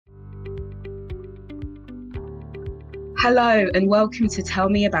Hello and welcome to Tell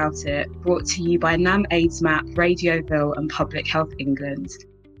Me About It, brought to you by NAM AIDS Map, Radioville and Public Health England.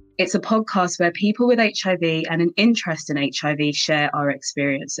 It's a podcast where people with HIV and an interest in HIV share our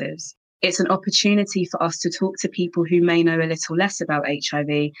experiences. It's an opportunity for us to talk to people who may know a little less about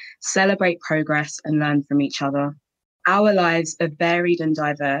HIV, celebrate progress and learn from each other. Our lives are varied and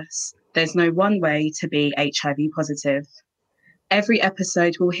diverse. There's no one way to be HIV positive. Every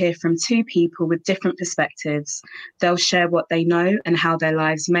episode we'll hear from two people with different perspectives. They'll share what they know and how their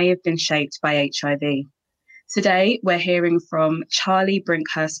lives may have been shaped by HIV. Today, we're hearing from Charlie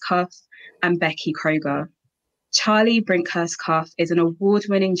Brinkhurst-Cuff and Becky Kroeger. Charlie Brinkhurst-Cuff is an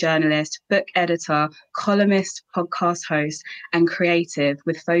award-winning journalist, book editor, columnist, podcast host, and creative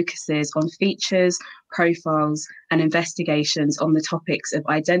with focuses on features, profiles, and investigations on the topics of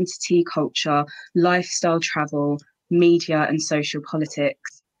identity, culture, lifestyle travel, media and social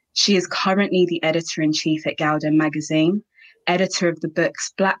politics. She is currently the editor-in-chief at Gowden magazine, editor of the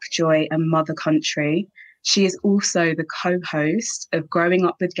books Black Joy and Mother Country. She is also the co-host of Growing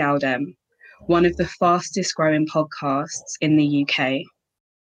Up with Gowden, one of the fastest growing podcasts in the UK.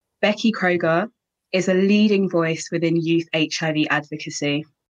 Becky Kroeger is a leading voice within youth HIV advocacy.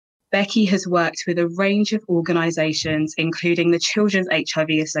 Becky has worked with a range of organisations, including the Children's HIV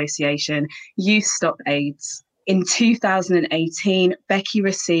Association, Youth Stop AIDS. In 2018, Becky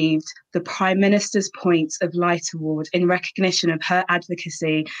received the Prime Minister's Points of Light Award in recognition of her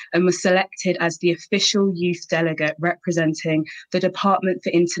advocacy and was selected as the official youth delegate representing the Department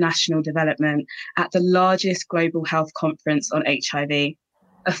for International Development at the largest global health conference on HIV.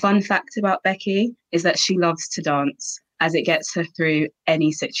 A fun fact about Becky is that she loves to dance, as it gets her through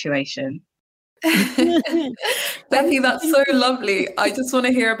any situation. Becky, that's so lovely. I just want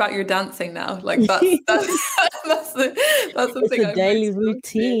to hear about your dancing now. Like that's the it's thing. A daily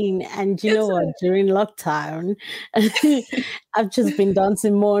routine, and you know what? During lockdown, I've just been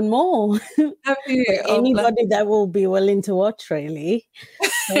dancing more and more. Have you? Anybody that will be willing to watch, really.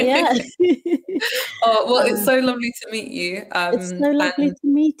 So, yeah. Oh well, it's so lovely to meet you. It's so lovely to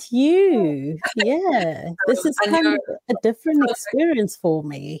meet you. Yeah, this is kind of a different experience for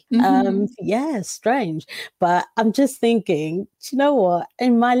me. Mm-hmm. Yeah, strange, but I'm just thinking, you know what?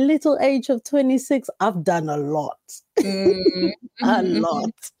 In my little age of 26, I've done a lot. A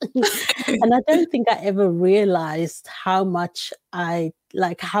lot. And I don't think I ever realized how much I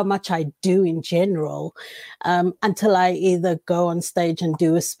do in general until I either go on stage and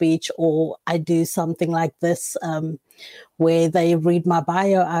do a speech, or I do something like this where they read my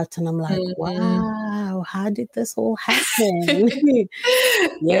bio out and I'm like, wow, how did this all happen?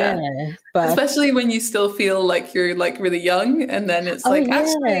 Yeah. But especially when you still feel like you're like really young, and then it's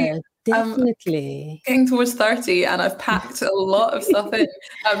actually definitely getting towards 30 and I've packed a lot of stuff in.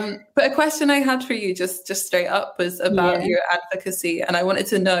 But a question I had for you just straight up was about your advocacy, and I wanted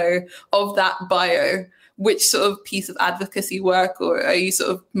to know, of that bio, which sort of piece of advocacy work or are you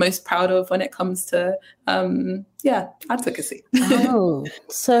sort of most proud of when it comes to advocacy?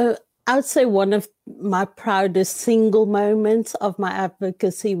 So I would say one of my proudest single moments of my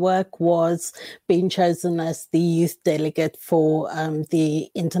advocacy work was being chosen as the youth delegate for the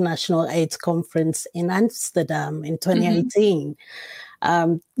International AIDS Conference in Amsterdam in 2018.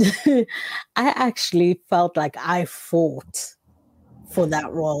 I actually felt like I fought for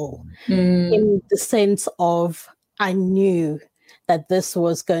that role in the sense of I knew that this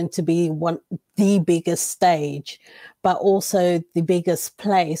was going to be the biggest stage, but also the biggest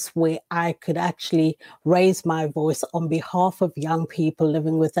place where I could actually raise my voice on behalf of young people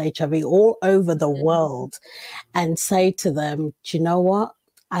living with HIV all over the world and say to them, do you know what?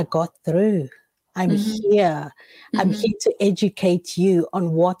 I got through. I'm here. I'm here to educate you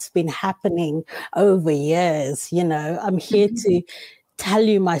on what's been happening over years. You know, I'm here to tell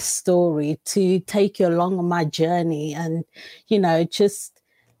you my story, to take you along on my journey, and, you know, just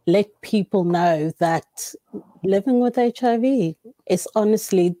let people know that living with HIV is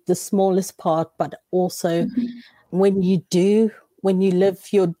honestly the smallest part, but also when you live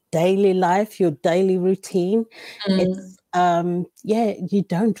your daily life, your daily routine, it's you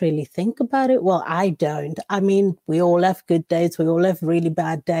don't really think about it. Well, I don't. I mean, we all have good days, we all have really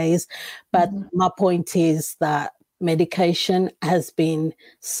bad days, but my point is that medication has been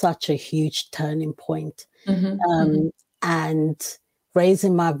such a huge turning point. And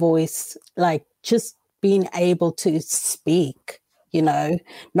raising my voice, like just being able to speak, you know,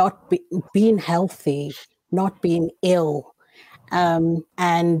 being healthy, not being ill,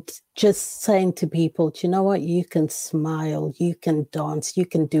 and just saying to people, do you know what, you can smile, you can dance, you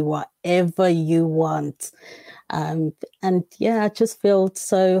can do whatever you want. And yeah, I just feel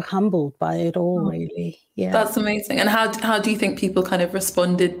so humbled by it all, really. Yeah. That's amazing. And how do you think people kind of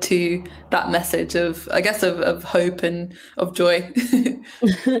responded to that message of, I guess, of hope and of joy?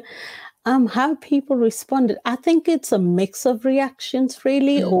 How people responded, I think it's a mix of reactions,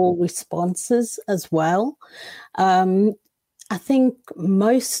 really, or responses as well. I think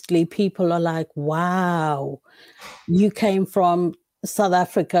mostly people are like, wow, you came from South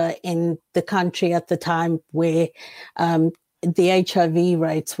Africa, in the country at the time where the HIV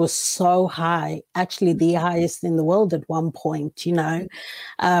rates were so high, actually the highest in the world at one point,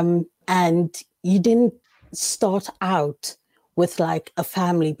 and you didn't start out with like a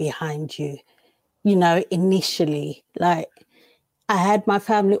family behind you, initially. Like, I had my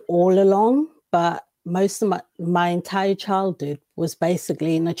family all along, but most of my entire childhood was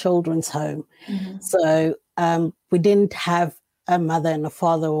basically in a children's home. So we didn't have a mother and a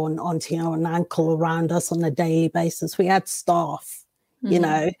father or an auntie or an uncle around us on a daily basis. We had staff,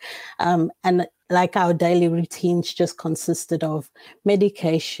 and like our daily routines just consisted of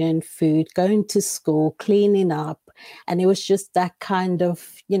medication, food, going to school, cleaning up. And it was just that kind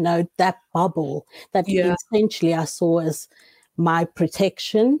of, that bubble that essentially I saw as my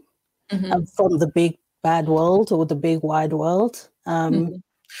protection from the big bad world, or the big wide world.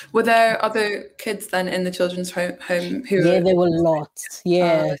 Were there other kids then in the children's home who? Yeah, there were lots.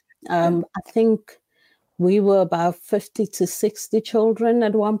 Yeah. I think we were about 50 to 60 children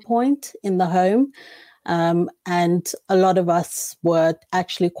at one point in the home. And a lot of us were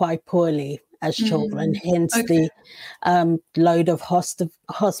actually quite poorly as children, hence the load of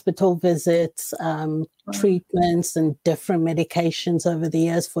hospital visits, treatments and different medications over the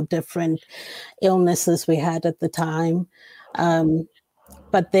years for different illnesses we had at the time.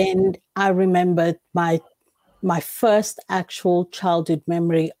 But then I remembered my first actual childhood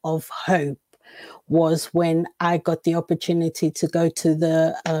memory of hope was when I got the opportunity to go to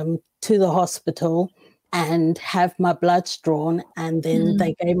the hospital and have my bloods drawn, and then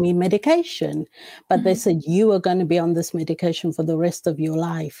they gave me medication. But they said, you are going to be on this medication for the rest of your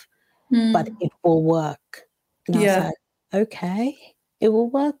life, but it will work. And I was like, okay, it will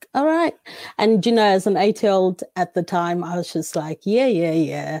work. All right. And, as an 8-year-old at the time, I was just like,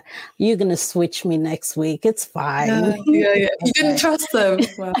 yeah. You're going to switch me next week. It's fine. Yeah. You didn't trust them.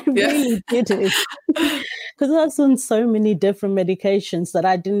 Wow. I really didn't. Because I was on so many different medications that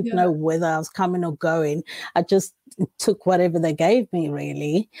I didn't know whether I was coming or going. I just took whatever they gave me,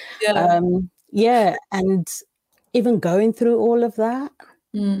 really. And even going through all of that,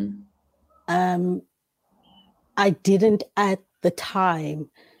 I didn't at the time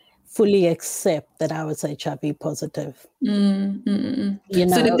fully accept that I was HIV positive. So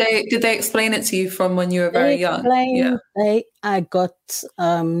did they explain it to you from when you were very young? I got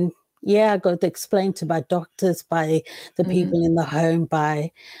explained to by doctors, by the people in the home,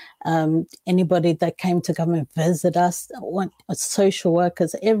 by anybody that came to come and visit us, social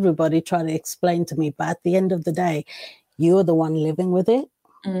workers, everybody tried to explain to me. But at the end of the day, you're the one living with it.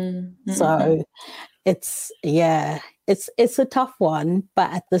 So it's a tough one,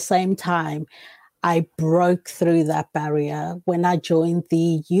 but at the same time, I broke through that barrier when I joined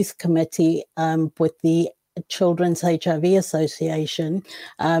the youth committee with the Children's HIV Association.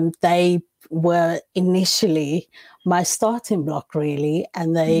 They were initially my starting block, really,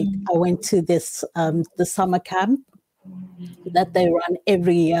 and I went to this the summer camp that they run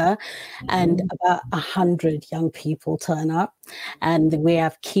every year, and about 100 young people turn up, and we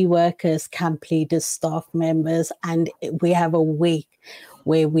have key workers, camp leaders, staff members, and we have a week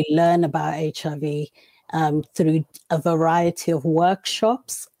where we learn about HIV through a variety of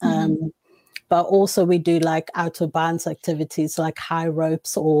workshops. But also we do like out of bounds activities like high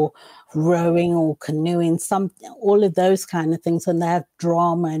ropes or rowing or canoeing, all of those kind of things. And they have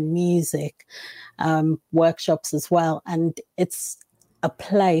drama and music workshops as well. And it's a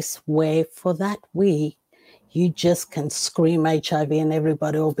place where for that week, you just can scream HIV and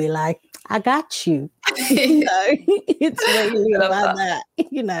everybody will be like, I got you. It's really about that,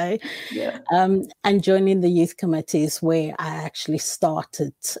 and joining the youth committees where I actually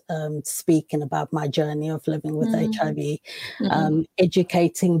started speaking about my journey of living with HIV,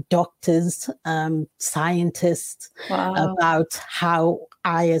 educating doctors, scientists about how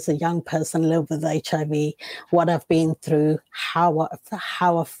I, as a young person, live with HIV, what I've been through, how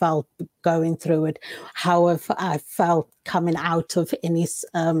I felt going through it, how I felt coming out of any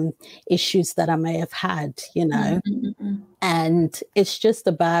issues that I may have had, and it's just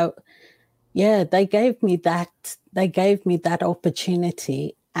about, they gave me that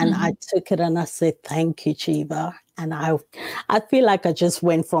opportunity, And I took it and I said, thank you, Chiba. And I feel like I just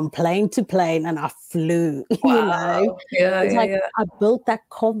went from plane to plane and I flew, Wow. you know. Yeah, it's yeah, like yeah. I built that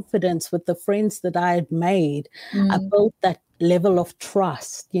confidence with the friends that I had made. I built that level of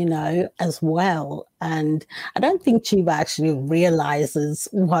trust, you know, as well. And I don't think Chiba actually realizes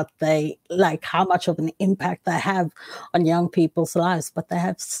what they like, how much of an impact they have on young people's lives, but they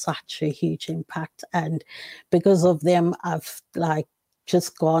have such a huge impact. And because of them, I've like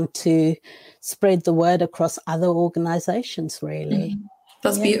just gone to spread the word across other organizations, really.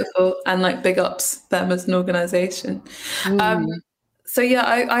 That's beautiful. And like big ups them as an organization. So yeah,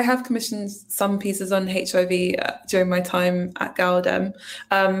 I have commissioned some pieces on HIV during my time at Galdem.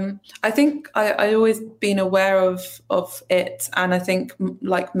 I think I always been aware of it, and I think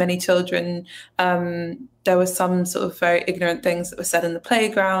like many children, there were some sort of very ignorant things that were said in the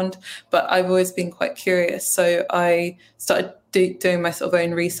playground, but I've always been quite curious. So I started doing my sort of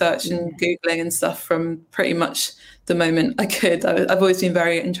own research and Googling and stuff from pretty much the moment I could. I've always been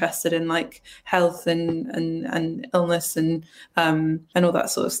very interested in like health and illness and all that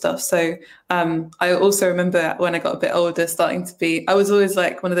sort of stuff. So I also remember when I got a bit older, I was always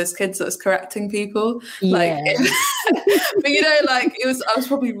like one of those kids that was correcting people. Like, but you know, like I was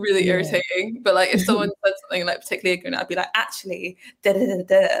probably really irritating. But like if someone said something like particularly ignorant, I'd be like, actually, da da da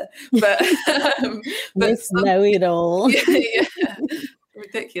da. But let's know it all. Yeah.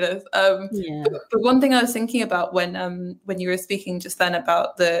 Ridiculous. But one thing I was thinking about when you were speaking just then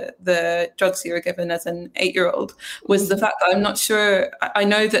about the drugs you were given as an 8-year-old was the fact that I'm not sure. I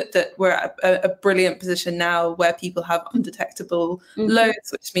know that we're at a brilliant position now where people have undetectable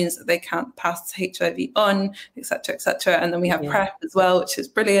loads, which means that they can't pass HIV on, etc., etc. And then we have PrEP as well, which is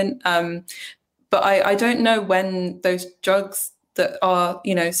brilliant. But I don't know when those drugs that are,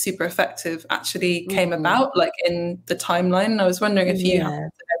 you know, super effective actually came about, like in the timeline. I was wondering if you happen to know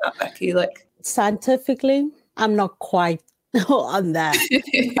that, Becky. Like scientifically, I'm not quite on that.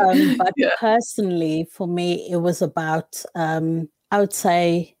 But personally, for me, it was about, I would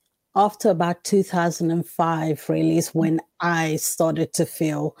say, after about 2005, really, is when I started to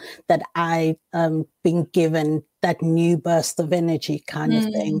feel that I'd been given that new burst of energy kind of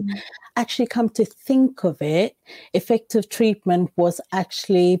thing. Actually, come to think of it, effective treatment was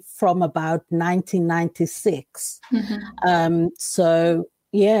actually from about 1996. So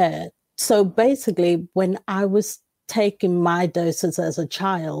basically, when I was taking my doses as a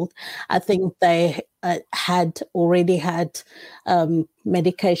child, I think they had already had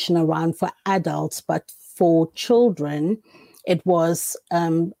medication around for adults, but for children, it was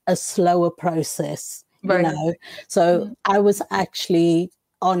a slower process, you know. So I was actually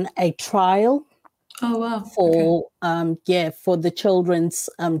on a trial for the children's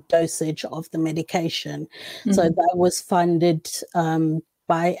dosage of the medication. So that was funded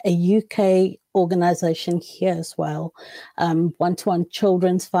by a UK organisation here as well, One-to-One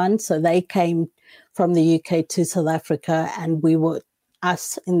Children's Fund. So they came from the UK to South Africa, and we were,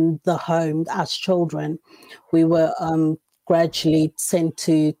 us in the home, us children, we were gradually sent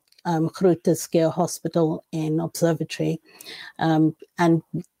to Groote Schuur Hospital in Observatory. And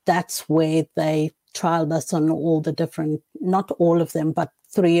that's where they trialed us on all the different, not all of them, but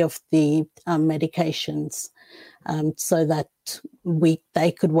 3 of the medications, so that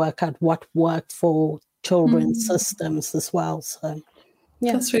they could work out what worked for children's systems as well. So,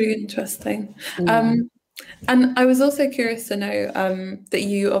 that's really interesting. And I was also curious to know that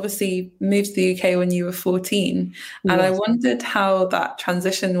you obviously moved to the UK when you were 14. And I wondered how that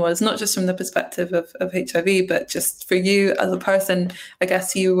transition was, not just from the perspective of HIV, but just for you as a person. I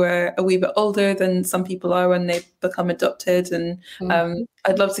guess you were a wee bit older than some people are when they become adopted. And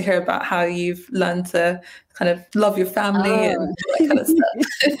I'd love to hear about how you've learned to kind of love your family and that kind of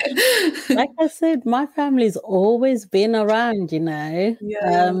stuff. Like I said, my family's always been around, you know.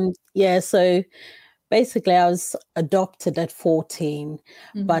 So basically, I was adopted at 14,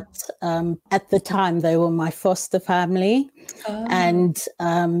 but at the time they were my foster family. And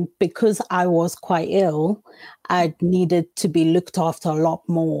because I was quite ill, I needed to be looked after a lot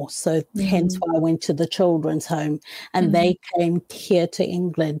more. So hence why I went to the children's home, and they came here to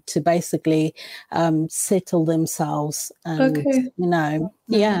England to basically settle themselves. And, you know,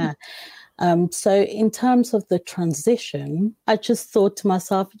 so in terms of the transition, I just thought to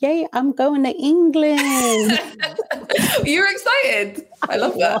myself, yay, I'm going to England. You're excited. I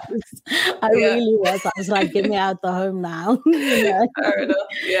love that. I really was. I was like, get me out the home now. You know? Fair enough.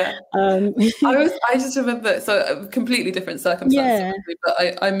 Yeah. I just remember, so a completely different circumstance,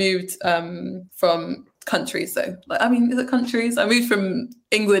 but I moved from countries though. Like, I mean, is it countries? I moved from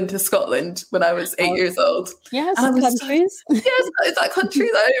England to Scotland when I was 8 years old. Yes, and I was countries. is that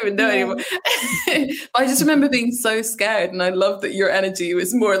countries? I don't even know anymore. I just remember being so scared, and I love that your energy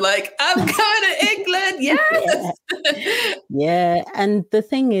was more like, I'm going to England, yes. Yeah, and the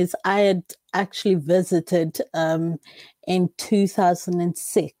thing is, I had actually visited in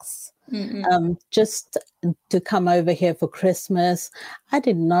 2006. Just to come over here for Christmas. I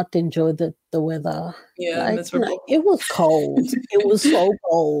did not enjoy the weather. Yeah, miserable. It was cold. It was so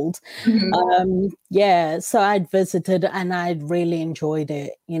cold. So I'd visited and I'd really enjoyed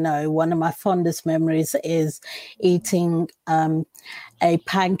it. You know, one of my fondest memories is eating a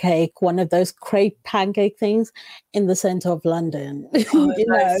pancake, one of those crepe pancake things in the center of London. Oh, you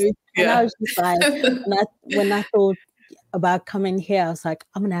nice. know, Yeah. and I was just like, when I thought about coming here, I was like,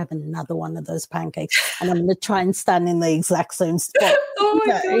 I'm going to have another one of those pancakes and I'm going to try and stand in the exact same spot. Oh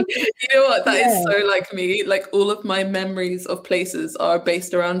my God. You know what? That is so like me. Like all of my memories of places are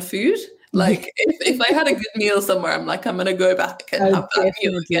based around food. Like if I had a good meal somewhere, I'm like, I'm going to go back and have that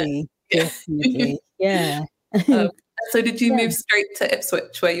meal again. Definitely. Yeah. So did you move straight to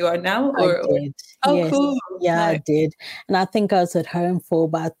Ipswich where you are now? I did. Oh, yes. cool. Yeah, Nice. I did. And I think I was at home for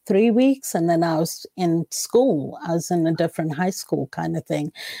about 3 weeks and then I was in school. I was in a different high school kind of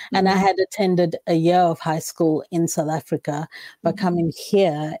thing. And I had attended a year of high school in South Africa, but coming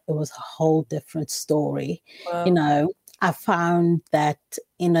here, it was a whole different story. Wow. You know, I found that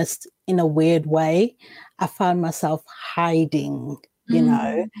in a weird way, I found myself hiding, you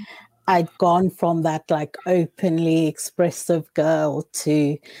know. I'd gone from that like openly expressive girl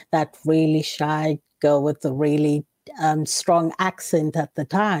to that really shy girl with the really strong accent at the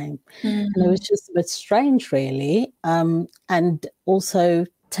time. And it was just a bit strange, really. And also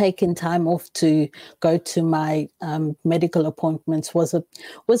taking time off to go to my medical appointments was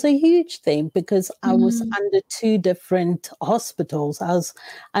a huge thing because I was under 2 different hospitals. I was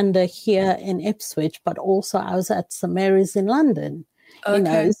under here in Ipswich, but also I was at St Mary's in London. Okay. You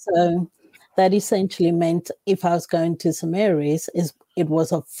know, so that essentially meant if I was going to St Mary's, it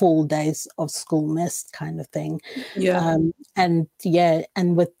was a full days of school missed kind of thing. Yeah. And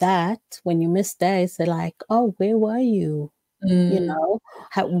with that, when you miss days, they're like, oh, where were you? You know,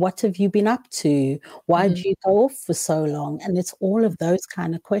 what have you been up to? Why did you go off for so long? And it's all of those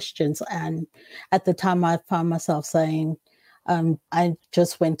kind of questions. And at the time I found myself saying, I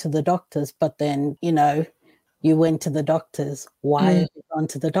just went to the doctors, but then, you know, you went to the doctors. Why have you gone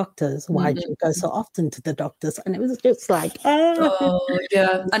to the doctors? Why do you go so often to the doctors? And it was just like, oh,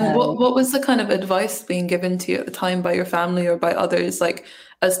 yeah. And what was the kind of advice being given to you at the time by your family or by others, like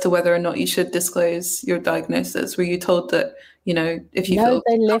as to whether or not you should disclose your diagnosis? Were you told that, you know, if you feel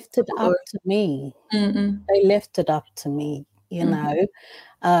they left it up to me. They left it up to me, you know.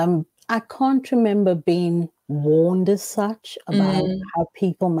 I can't remember being warned as such about how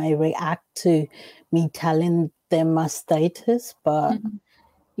people may react to me telling them my status, but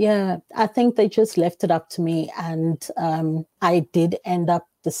yeah, I think they just left it up to me, and I did end up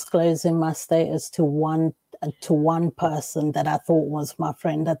disclosing my status to one person that I thought was my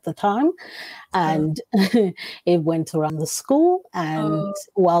friend at the time, and it went around the school and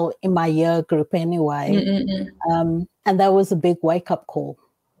well, in my year group anyway, and that was a big wake-up call.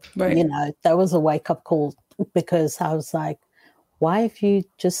 Right. You know, that was a wake-up call because I was like, why have you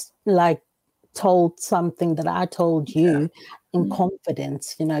just like told something that I told you in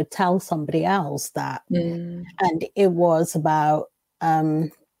confidence, you know, tell somebody else that. And it was about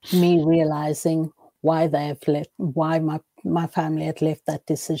me realizing why they have left, why my family had left that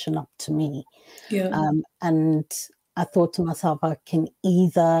decision up to me. And I thought to myself, I can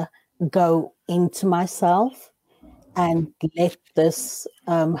either go into myself and let this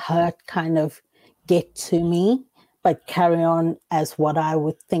hurt kind of get to me, but carry on as what I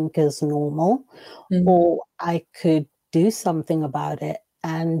would think is normal, or I could do something about it.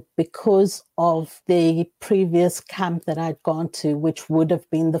 And because of the previous camp that I'd gone to, which would have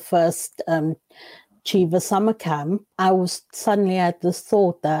been the first Chiva summer camp, I was suddenly at this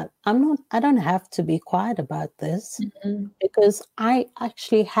thought that I don't have to be quiet about this because I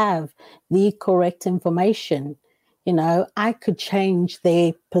actually have the correct information. You know, I could change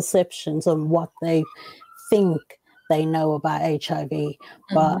their perceptions on what they think they know about HIV,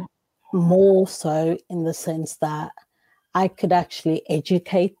 but more so in the sense that I could actually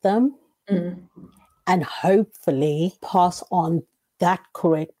educate them and hopefully pass on that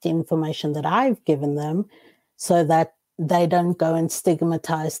correct information that I've given them so that they don't go and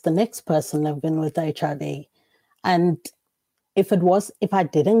stigmatize the next person living with HIV. And if I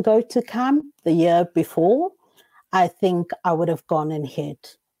didn't go to camp the year before, I think I would have gone and hid,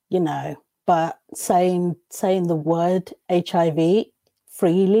 you know. but saying the word HIV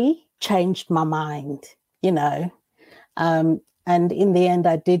freely changed my mind, you know. And in the end,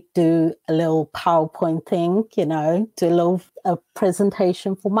 I did do a little PowerPoint thing, you know, do a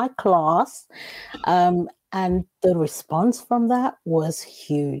presentation for my class. And the response from that was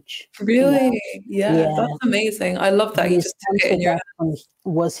huge. Really? You know? Yeah, that's amazing. I love that. The You just took it in your response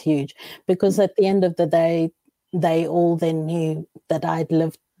was huge, because at the end of the day, they all then knew that I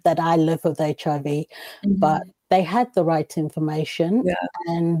live with HIV, but they had the right information,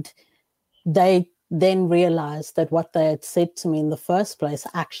 and they then realized that what they had said to me in the first place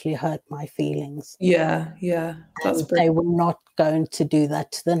actually hurt my feelings. Yeah, that's they were not going to do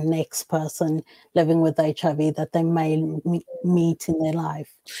that to the next person living with HIV that they may meet in their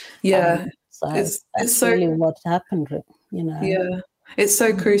life. Yeah, so that's so, really what happened, you know. Yeah, it's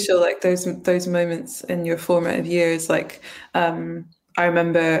so crucial, like those moments in your formative years. Like I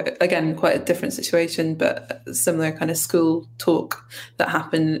remember, again, quite a different situation, but a similar kind of school talk that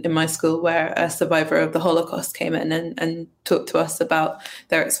happened in my school, where a survivor of the Holocaust came in and talked to us about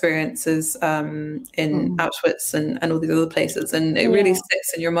their experiences in Auschwitz and all these other places. And it really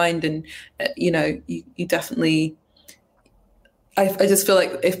sticks in your mind. And, you know, you definitely... I just feel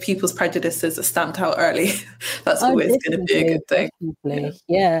like if people's prejudices are stamped out early, that's always going to be a good thing. Definitely.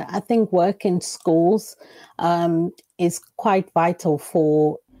 Yeah, I think work in schools is quite vital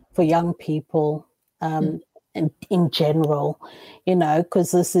for young people in general, you know,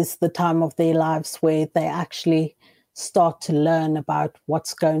 because this is the time of their lives where they actually start to learn about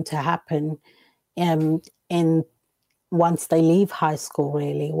what's going to happen in once they leave high school,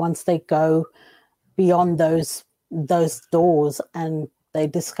 really, once they go beyond those doors and they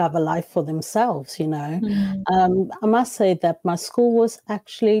discover life for themselves, you know. I must say that my school was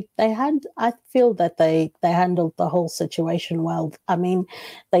actually, I feel that they handled the whole situation well. I mean,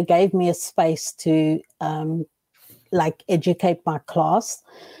 they gave me a space to like educate my class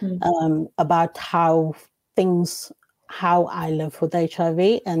about how I live with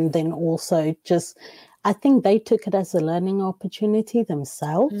HIV, and then also just, I think they took it as a learning opportunity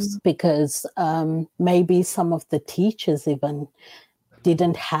themselves, because maybe some of the teachers even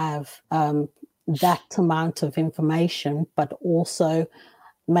didn't have that amount of information, but also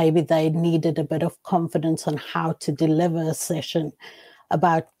maybe they needed a bit of confidence on how to deliver a session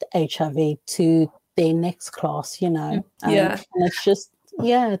about HIV to their next class, you know. And it's just,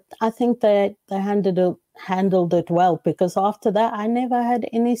 I think they handled it well, because after that I never had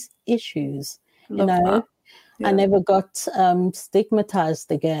any issues. You know, I never got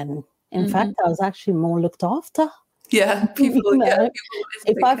stigmatized again. In fact, I was actually more looked after. Yeah, people. You know,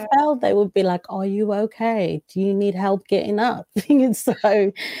 if I fell, they would be like, "Are you okay? Do you need help getting up?"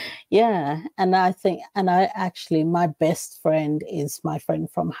 So, yeah. And I actually, my best friend is my friend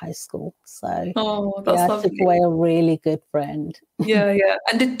from high school. So, that's lovely. I took away a really good friend. Yeah.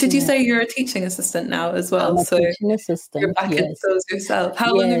 And did you say you're a teaching assistant now as well? I'm a teaching assistant. You're back in schools yourself.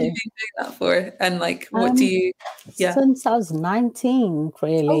 How long have you been doing that for? And like, what do you? Since I was 19,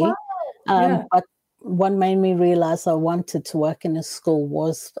 really. Oh, wow. But what made me realize I wanted to work in a school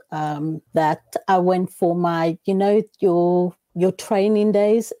was that I went for my, you know, your training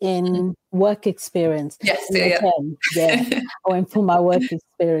days in work experience. Yes, I went for my work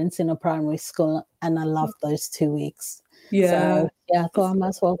experience in a primary school, and I loved those 2 weeks. Yeah. So, I thought I might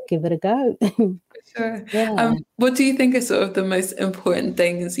as well give it a go. Sure. Yeah. What do you think are sort of the most important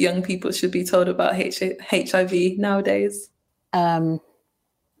things young people should be told about HIV nowadays?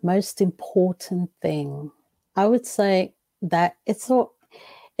 Most important thing, I would say that it's all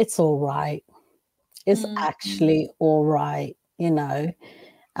right. It's actually all right, you know.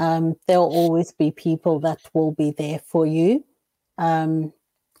 There'll always be people that will be there for you,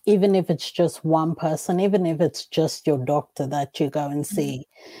 even if it's just one person, even if it's just your doctor that you go and see,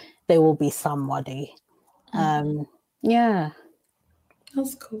 there will be somebody.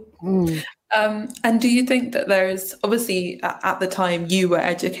 That's cool. And do you think that there's, obviously at the time you were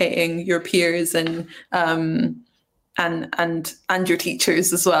educating your peers and your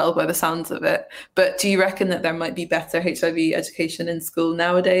teachers as well, by the sounds of it, but do you reckon that there might be better HIV education in school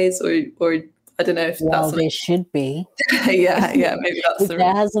nowadays, or I don't know if that's there should be. yeah, maybe that's if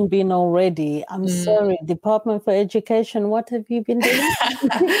there hasn't been already. I'm sorry, Department for Education, what have you been doing?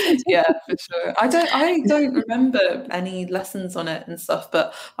 Yeah, for sure. I don't remember any lessons on it and stuff,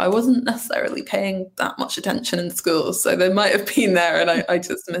 but I wasn't necessarily paying that much attention in school, so they might have been there and I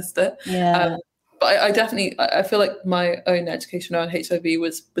just missed it. Yeah. But I feel like my own education around HIV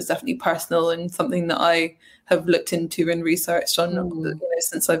was definitely personal and something that I have looked into and researched on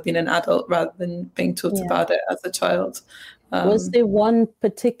since I've been an adult, rather than being taught about it as a child. Was there one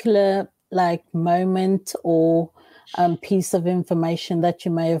particular like moment or piece of information that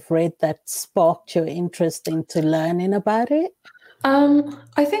you may have read that sparked your interest into learning about it?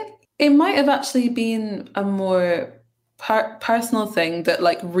 I think it might have actually been a more personal thing that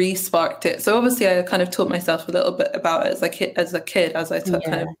like re-sparked it. So obviously I kind of taught myself a little bit about it as a kid, as I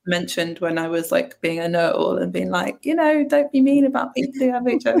kind of mentioned when I was like being a know-it-all and being like, don't be mean about people who have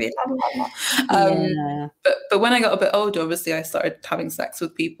HIV. Blah, blah, blah. But when I got a bit older, obviously I started having sex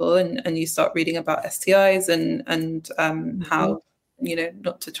with people, and you start reading about STIs and how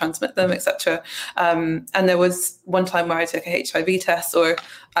not to transmit them, etc. And there was one time where I took a HIV test, or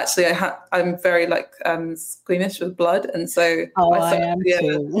actually I'm very like squeamish with blood, and so I am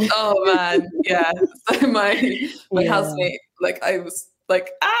too. Oh man, yeah. So my housemate, like I was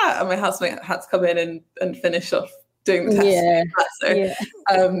like and my housemate had to come in and finish off doing the test.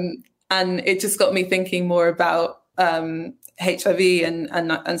 And it just got me thinking more about HIV,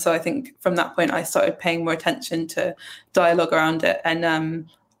 and so I think from that point I started paying more attention to dialogue around it, and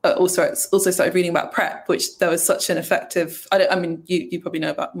also started reading about PrEP, which there was such an effective. I mean, you probably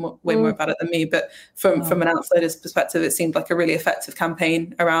know about way more about it than me, but from an outsider's perspective, it seemed like a really effective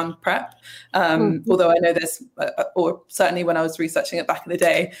campaign around PrEP. Although I know there's, or certainly when I was researching it back in the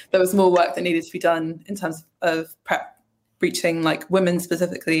day, there was more work that needed to be done in terms of PrEP reaching like women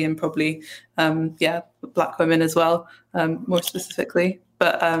specifically, and probably Black women as well, more specifically.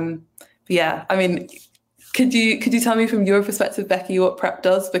 But yeah, I mean, could you tell me from your perspective, Becky, what PrEP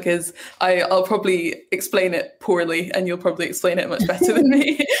does? Because I'll probably explain it poorly and you'll probably explain it much better than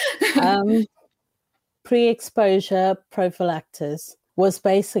me. Pre-exposure prophylaxis was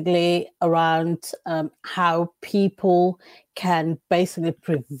basically around how people can basically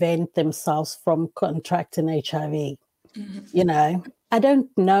prevent themselves from contracting HIV. I don't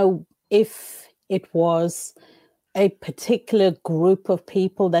know if it was a particular group of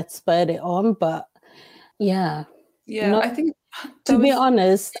people that spurred it on, but I think to be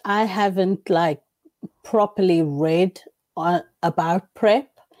honest, I haven't like properly read about PrEP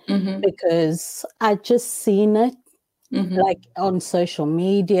because I just seen it like on social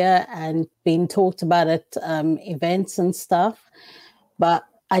media and been talked about at events and stuff, but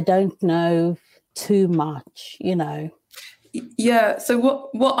I don't know too much, Yeah, so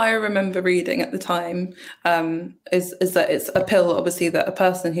what I remember reading at the time is that it's a pill, obviously, that a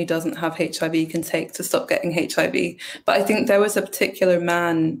person who doesn't have HIV can take to stop getting HIV. But I think there was a particular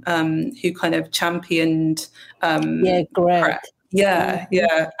man who kind of championed Greg. PrEP. Yeah.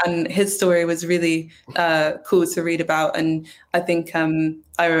 And his story was really cool to read about. And I think I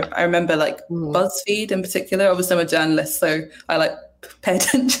remember like BuzzFeed in particular. Obviously, I'm a journalist, so I like pay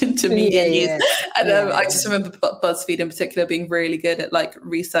attention to media news. And I just remember BuzzFeed in particular being really good at like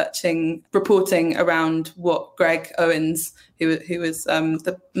reporting around what Greg Owens, who was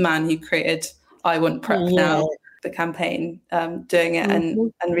the man who created I Want PrEP Now, the campaign, doing it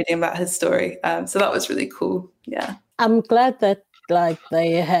and reading about his story. So that was really cool. Yeah. I'm glad that like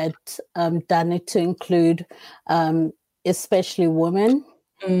they had done it to include especially women.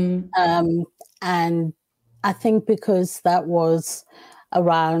 And I think because that was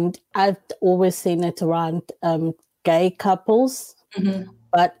around, I've always seen it around gay couples,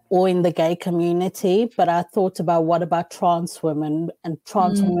 or in the gay community. But I thought about what about trans women and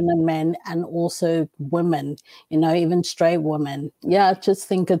women and men, and also women, even straight women. Yeah, I just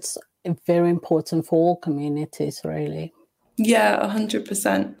think it's very important for all communities, really. Yeah,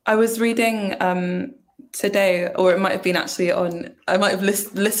 100%. I was reading today, or it might have been actually I might have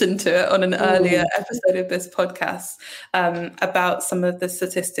listened to it on an earlier episode of this podcast, about some of the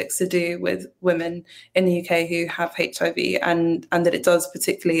statistics to do with women in the UK who have HIV, and that it does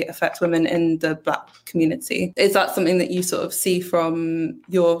particularly affect women in the Black community. Is that something that you sort of see from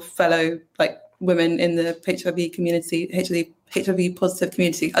your fellow like women in the HIV community, HIV positive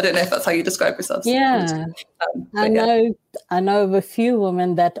community? I don't know if that's how you describe yourselves. Yeah, I know of a few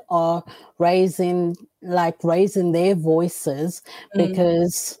women that are raising their voices,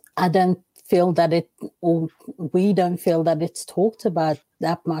 because I don't feel that we don't feel that it's talked about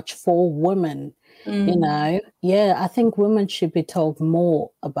that much for women. Yeah, I think women should be told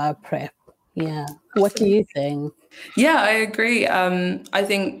more about PrEP. Yeah. What do you think? Yeah, I agree. I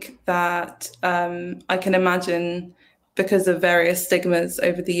think that I can imagine, because of various stigmas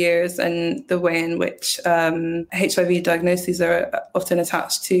over the years and the way in which HIV diagnoses are often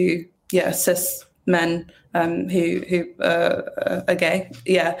attached to cis men who are gay.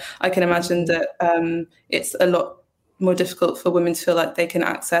 Yeah, I can imagine that it's a lot more difficult for women to feel like they can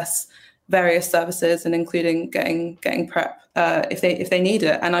access various services, and including getting PrEP if they need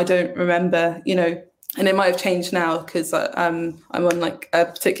it. And I don't remember, And it might have changed now because I'm on like a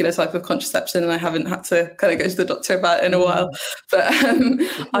particular type of contraception and I haven't had to kind of go to the doctor about it in a while. But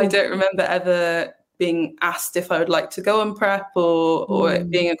I don't remember ever being asked if I would like to go on PrEP or it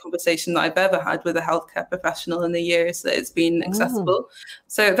being a conversation that I've ever had with a healthcare professional in the years that it's been accessible.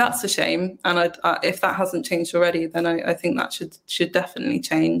 So that's a shame. And if that hasn't changed already, then I think that should definitely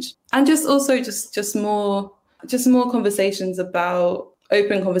change. And just also just more conversations about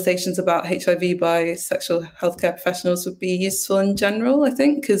open conversations about HIV by sexual healthcare professionals would be useful in general, I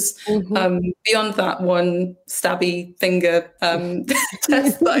think, because beyond that one stabby finger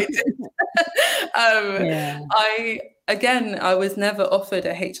test that I did, I was never offered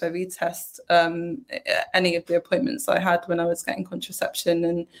a HIV test at any of the appointments I had when I was getting contraception,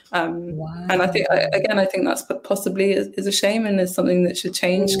 and I think that's possibly is a shame and is something that should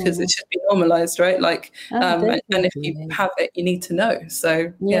change because it should be normalized, right? Like, and if you have it, you need to know.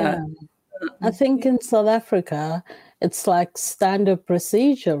 So I think in South Africa, it's like standard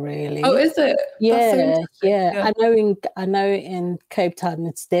procedure, really. Oh, is it? Yeah. I know in Cape Town,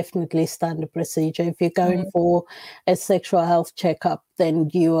 it's definitely standard procedure. If you're going for a sexual health checkup, then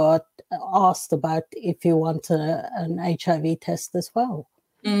you are asked about if you want an HIV test as well.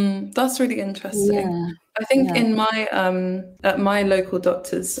 That's really interesting. Yeah. I think in my at my local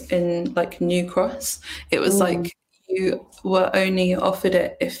doctors in like New Cross, it was like you were only offered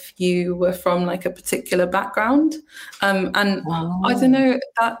it if you were from like a particular background, and I don't know,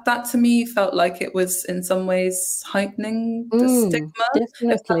 that to me felt like it was in some ways heightening the stigma.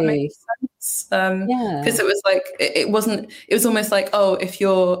 Definitely. If that makes sense, because it was like it was almost like, oh, if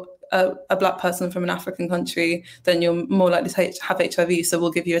you're a Black person from an African country, then you're more likely to have HIV, so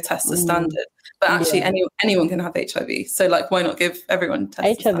we'll give you a test as standard. But actually, anyone can have HIV. So, like, why not give everyone a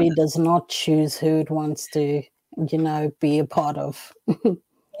test? HIV does not choose who it wants to, be a part of.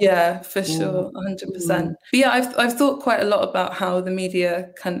 Yeah, for sure, 100%. But yeah, I've thought quite a lot about how the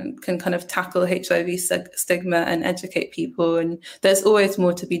media can kind of tackle HIV stigma and educate people, and there's always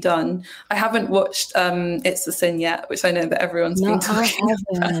more to be done. I haven't watched It's a Sin yet, which I know that everyone's been talking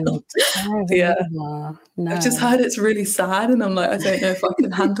about. No. I've just heard it's really sad, and I'm like, I don't know if I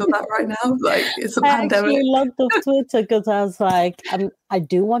can handle that right now. Like, it's a pandemic. I actually logged off Twitter because I was like, I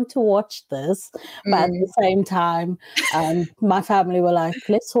do want to watch this, but at the same time, my family were like,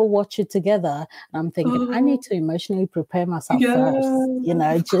 let's all watch it together. And I'm thinking, I need to emotionally prepare myself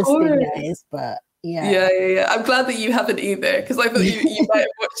first, just in case. But yeah. I'm glad that you haven't either, because I thought you might have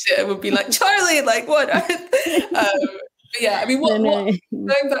watched it and would be like, Charlie, like what? But yeah, I mean, going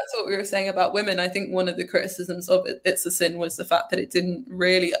back to what we were saying about women, I think one of the criticisms of It's a Sin was the fact that it didn't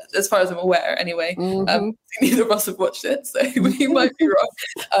really, as far as I'm aware anyway, neither of us have watched it, so we might be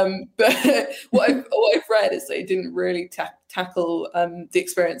wrong. But what I've read is that it didn't really tackle the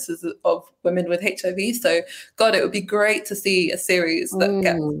experiences of women with HIV. So, God, it would be great to see a series that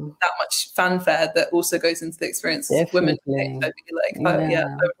gets that much fanfare that also goes into the experiences of women with HIV. Like, I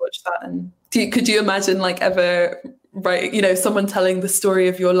would watch that. And could you imagine, like, ever someone telling the story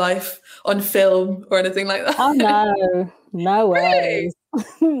of your life on film or anything like that? Oh no way.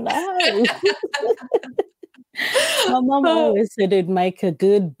 No. My mom always said it'd make a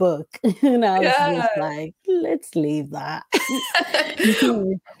good book, and I was just like, let's leave that.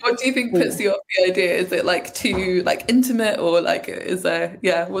 What do you think puts you off the idea? Is it like too like intimate, or like is there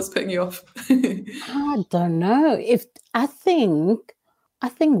what's putting you off? I don't know. I think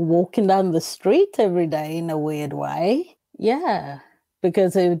walking down the street every day in a weird way. Yeah.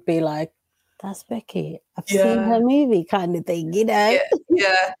 Because it would be like, that's Becky. I've seen her movie kind of thing, Yeah.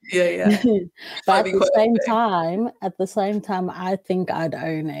 But at the same time, I think I'd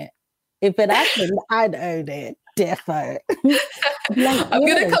own it. If it happened, I'd own it. Defo. I'm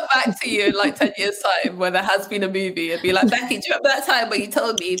going to come back to you in like 10 years' time when there has been a movie and be like, Becky, do you remember that time when you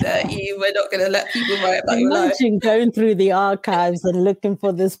told me that you were not going to let people write about your life? Imagine going through the archives and looking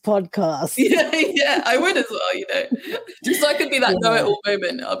for this podcast. Yeah, I would as well, Just so I could be that know-it-all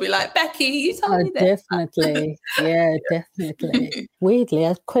moment. I'll be like, Becky, you told me this. Definitely. Yeah, definitely. Weirdly,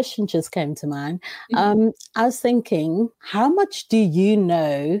 a question just came to mind. I was thinking, how much do you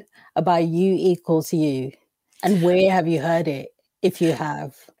know about U equals U? And where have you heard it, if you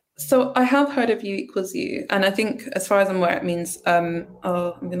have? So I have heard of U equals U, and I think, as far as I'm aware, it means, I'm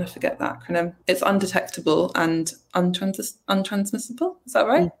going to forget the acronym. It's undetectable and untransmissible. Is that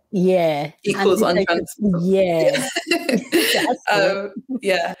right? Yeah. Equals untransmissible. Yeah.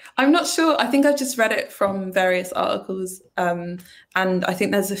 Yeah. I'm not sure. I think I've just read it from various articles, and I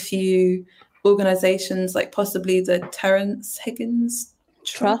think there's a few organisations, like possibly the Terence Higgins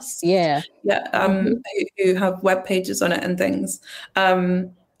Trust, who have web pages on it and things.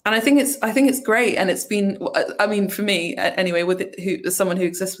 And I think it's great, and it's been, I mean, for me anyway, with as someone who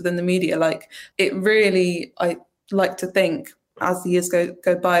exists within the media, like it really, I like to think as the years go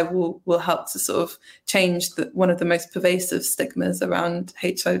by, will help to sort of change one of the most pervasive stigmas around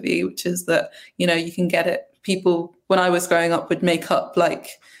HIV, which is that, you know, you can get it. People, when I was growing up, would make up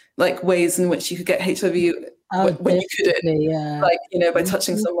like ways in which you could get HIV when you couldn't, like, you know, by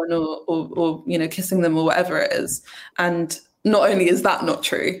touching someone or you know, kissing them or whatever it is. And not only is that not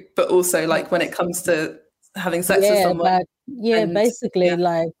true, but also like when it comes to having sex with someone. Basically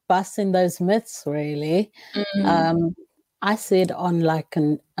like busting those myths, really. I see it on like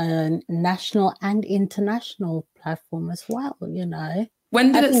a national and international platform as well, you know.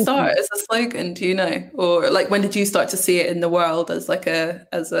 When did it start as a slogan, do you know? Or like when did you start to see it in the world as like a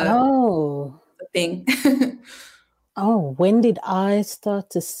thing? When did I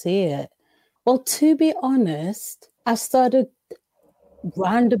start to see it? Well, to be honest, I started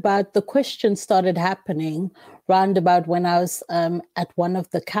the question started happening roundabout when I was at one of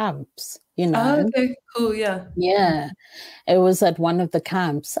the camps, you know. Oh, okay, cool, yeah. Yeah, it was at one of the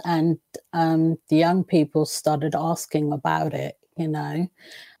camps, and the young people started asking about it, you know.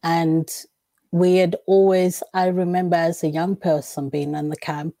 And we had always, I remember as a young person being in the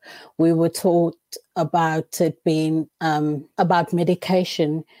camp, we were taught about it being, about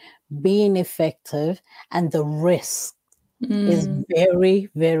medication being effective and the risk is very,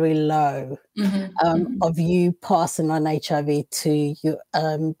 very low of you passing on HIV to you,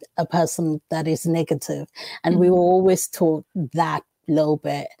 a person that is negative. And we were always taught that little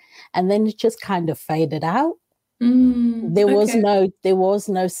bit. And then it just kind of faded out. There was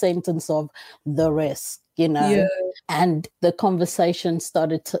no sentence of the risk, you know, and the conversation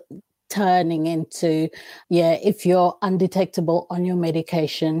started turning into, if you're undetectable on your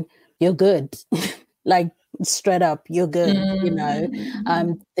medication, you're good. Like, straight up, you're good, you know.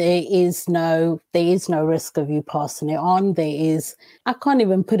 There is no risk of you passing it on. I can't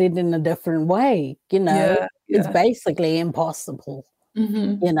even put it in a different way, you know. It's basically impossible.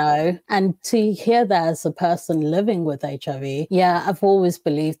 You know, and to hear that as a person living with HIV, I've always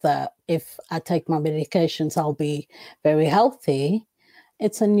believed that if I take my medications, I'll be very healthy.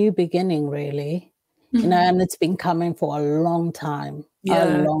 It's a new beginning, really, you know, and it's been coming for a long time, you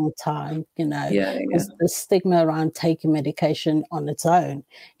know, because the stigma around taking medication on its own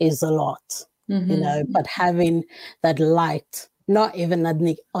is a lot, you know, but having that light, not even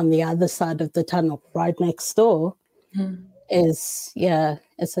on the other side of the tunnel, right next door, it's a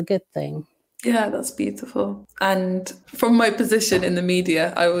good thing. Yeah, that's beautiful. And from my position in the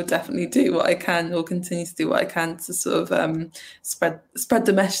media, I will definitely do what I can, or continue to do what I can to sort of spread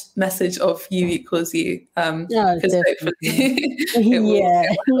the message of you equals you. Because hopefully it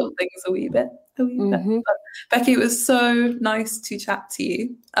will help things a wee bit. But Becky, it was so nice to chat to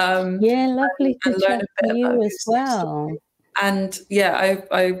you. Lovely to chat to you as well. And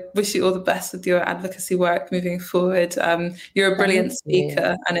I wish you all the best with your advocacy work moving forward. You're a brilliant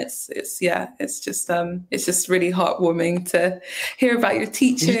speaker, and it's just really heartwarming to hear about your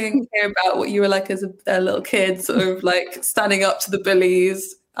teaching, hear about what you were like as a little kid, sort of like standing up to the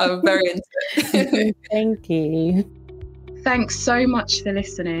bullies. I'm very into it. Thank you. Thanks so much for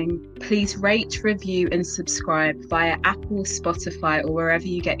listening. Please rate, review and subscribe via Apple, Spotify or wherever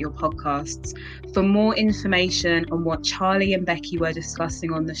you get your podcasts. For more information on what Charlie and Becky were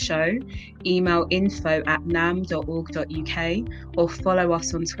discussing on the show, email info@nam.org.uk or follow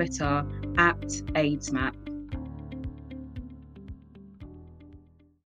us on Twitter @AIDSmap.